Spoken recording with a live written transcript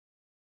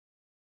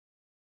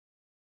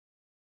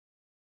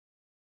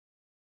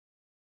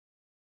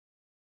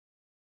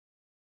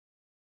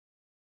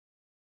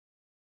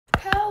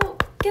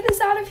Get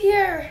us out of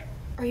here!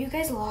 Are you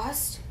guys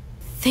lost?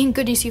 Thank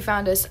goodness you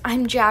found us.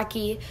 I'm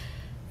Jackie.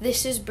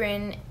 This is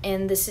Bryn,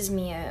 and this is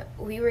Mia.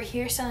 We were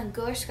here selling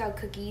Girl Scout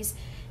cookies,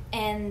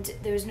 and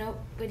there was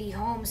nobody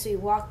home, so we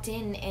walked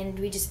in, and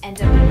we just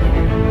ended up in here.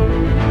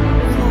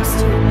 We lost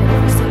too,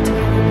 but we stayed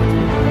together.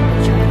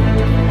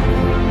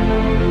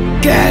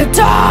 Get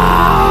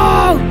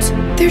out!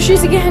 There she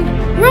is again.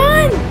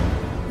 Run!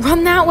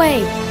 Run that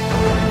way.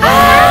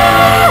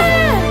 Ah!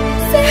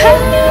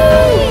 Save me!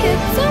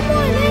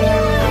 Someone,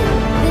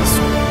 anyone! This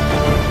way.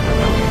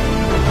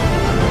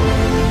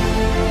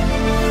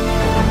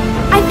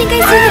 I think I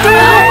see the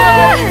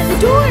door. The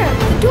door.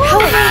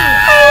 Help me.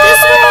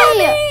 This way.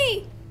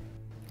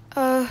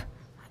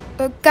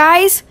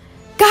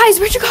 Guys,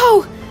 where'd you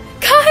go?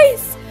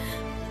 Guys,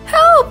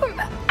 help! No!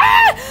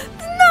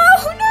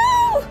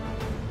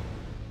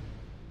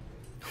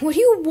 What do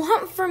you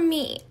want from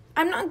me?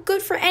 I'm not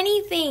good for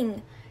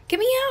anything. Get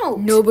me out.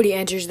 Nobody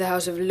enters the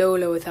house of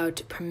Lola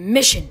without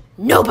permission.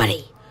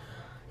 Nobody!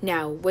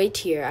 Now, wait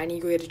here. I need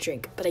to go get a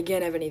drink. But I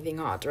can't have anything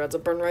hot or else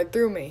it'll burn right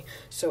through me.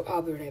 So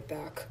I'll be right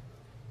back.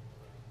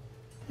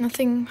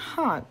 Nothing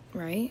hot,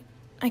 right?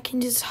 I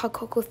can just hot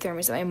cocoa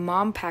thermos that my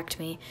mom packed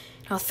me.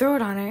 And I'll throw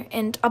it on her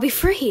and I'll be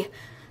free.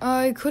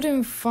 I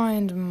couldn't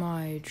find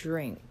my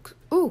drink.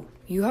 Ooh,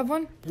 you have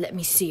one? Let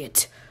me see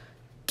it.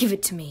 Give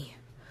it to me.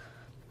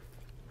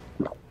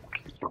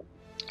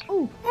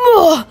 Ooh.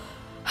 Oh,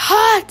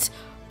 hot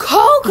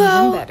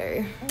cocoa. Even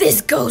better.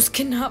 This ghost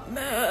cannot.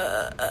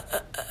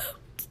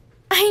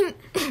 I'm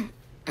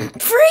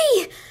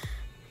free.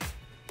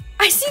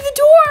 I see the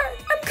door.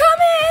 I'm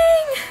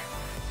coming.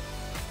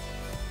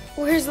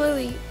 Where's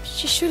Lily?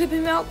 She should have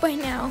been out by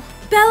now.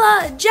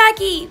 Bella,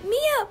 Jackie,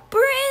 Mia,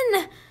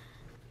 Bryn.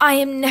 I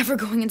am never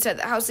going inside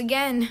the house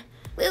again.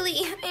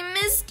 Lily, I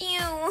missed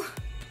you.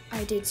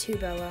 I did too,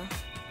 Bella.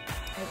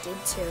 I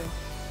did too.